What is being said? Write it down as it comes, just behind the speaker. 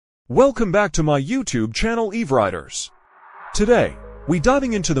Welcome back to my YouTube channel EVriders. Today, we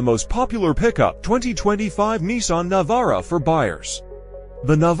diving into the most popular pickup 2025 Nissan Navara for buyers.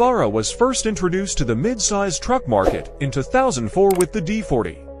 The Navara was first introduced to the mid-size truck market in 2004 with the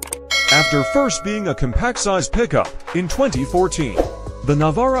D40. After first being a compact-size pickup in 2014, the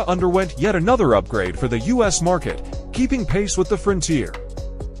Navara underwent yet another upgrade for the US market, keeping pace with the Frontier.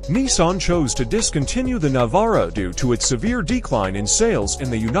 Nissan chose to discontinue the Navara due to its severe decline in sales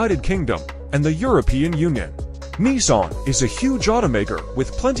in the United Kingdom and the European Union. Nissan is a huge automaker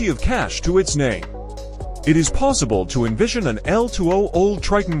with plenty of cash to its name. It is possible to envision an L2O old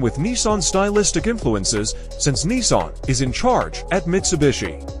Triton with Nissan stylistic influences since Nissan is in charge at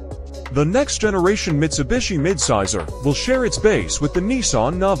Mitsubishi. The next generation Mitsubishi midsizer will share its base with the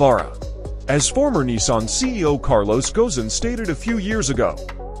Nissan Navara. As former Nissan CEO Carlos Ghosn stated a few years ago,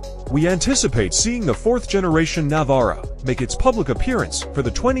 we anticipate seeing the fourth generation Navara make its public appearance for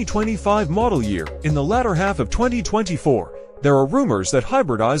the 2025 model year in the latter half of 2024. There are rumors that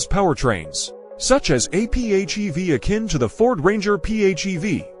hybridized powertrains, such as a PHEV akin to the Ford Ranger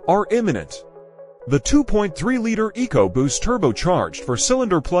PHEV, are imminent. The 2.3-liter EcoBoost turbocharged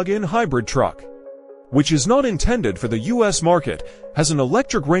four-cylinder plug-in hybrid truck, which is not intended for the US market, has an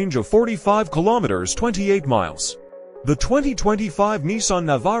electric range of 45 kilometers 28 miles. The 2025 Nissan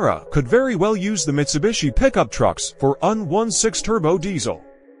Navara could very well use the Mitsubishi pickup trucks for an 1.6 turbo diesel,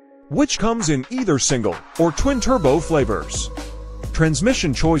 which comes in either single or twin-turbo flavors.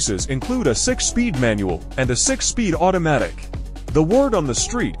 Transmission choices include a 6-speed manual and a 6-speed automatic. The word on the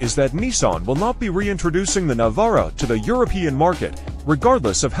street is that Nissan will not be reintroducing the Navara to the European market,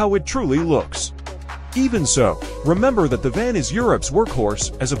 regardless of how it truly looks. Even so, remember that the van is Europe's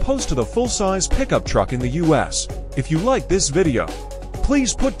workhorse as opposed to the full-size pickup truck in the US. If you like this video,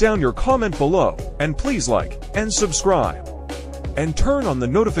 please put down your comment below, and please like and subscribe. And turn on the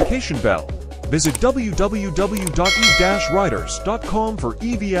notification bell. Visit www.e-riders.com for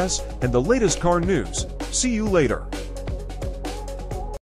EVs and the latest car news. See you later.